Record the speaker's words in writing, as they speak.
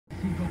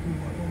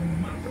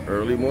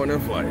early morning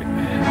flight.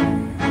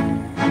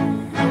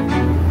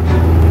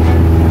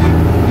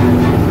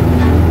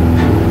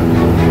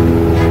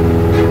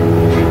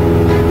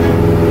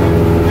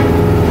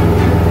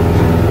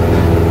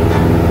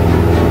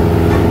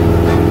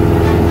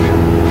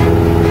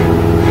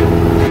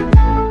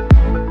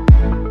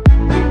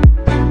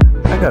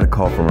 I got a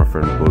call from our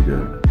friend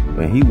Booger,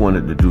 and he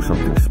wanted to do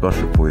something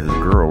special for his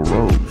girl,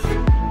 Rose.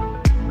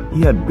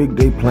 He had a big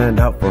day planned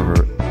out for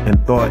her and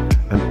thought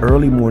an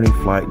early morning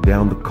flight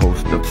down the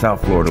coast of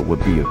South Florida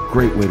would be a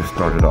great way to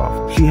start it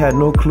off. She had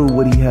no clue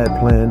what he had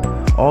planned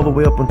all the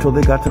way up until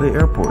they got to the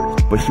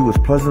airport, but she was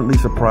pleasantly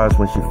surprised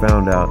when she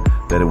found out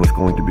that it was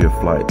going to be a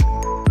flight.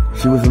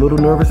 She was a little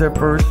nervous at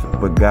first,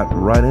 but got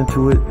right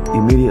into it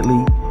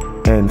immediately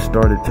and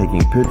started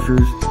taking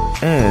pictures,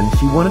 and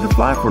she wanted to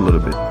fly for a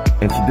little bit,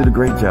 and she did a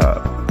great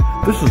job.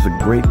 This was a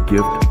great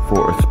gift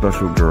for a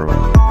special girl.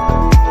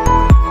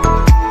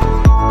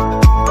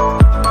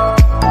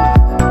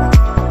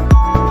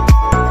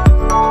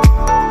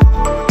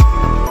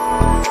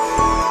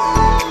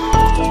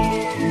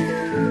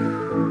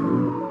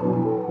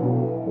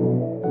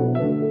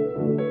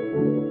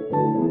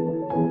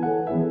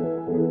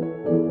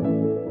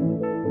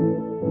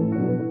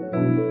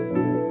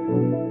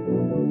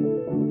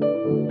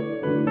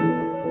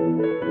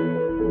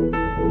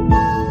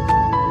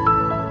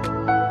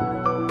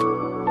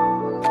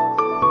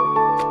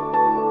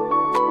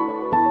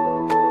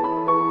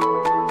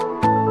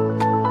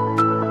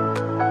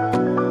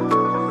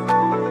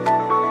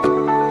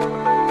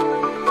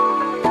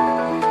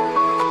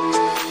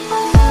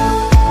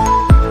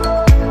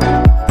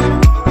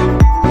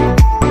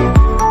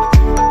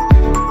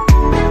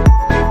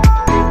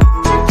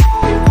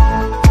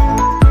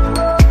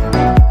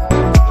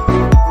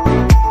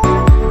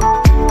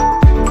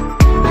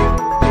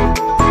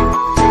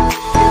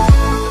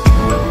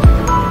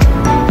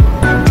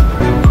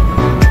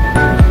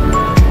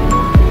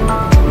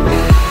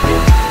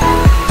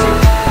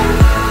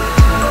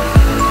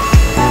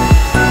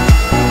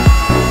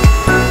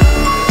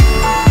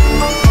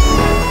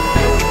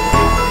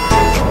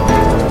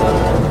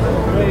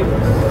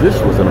 This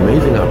was an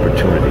amazing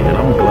opportunity, and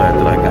I'm glad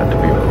that I got to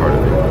be a part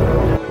of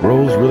it.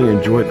 Rose really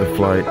enjoyed the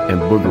flight, and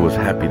Booger was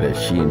happy that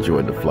she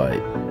enjoyed the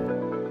flight.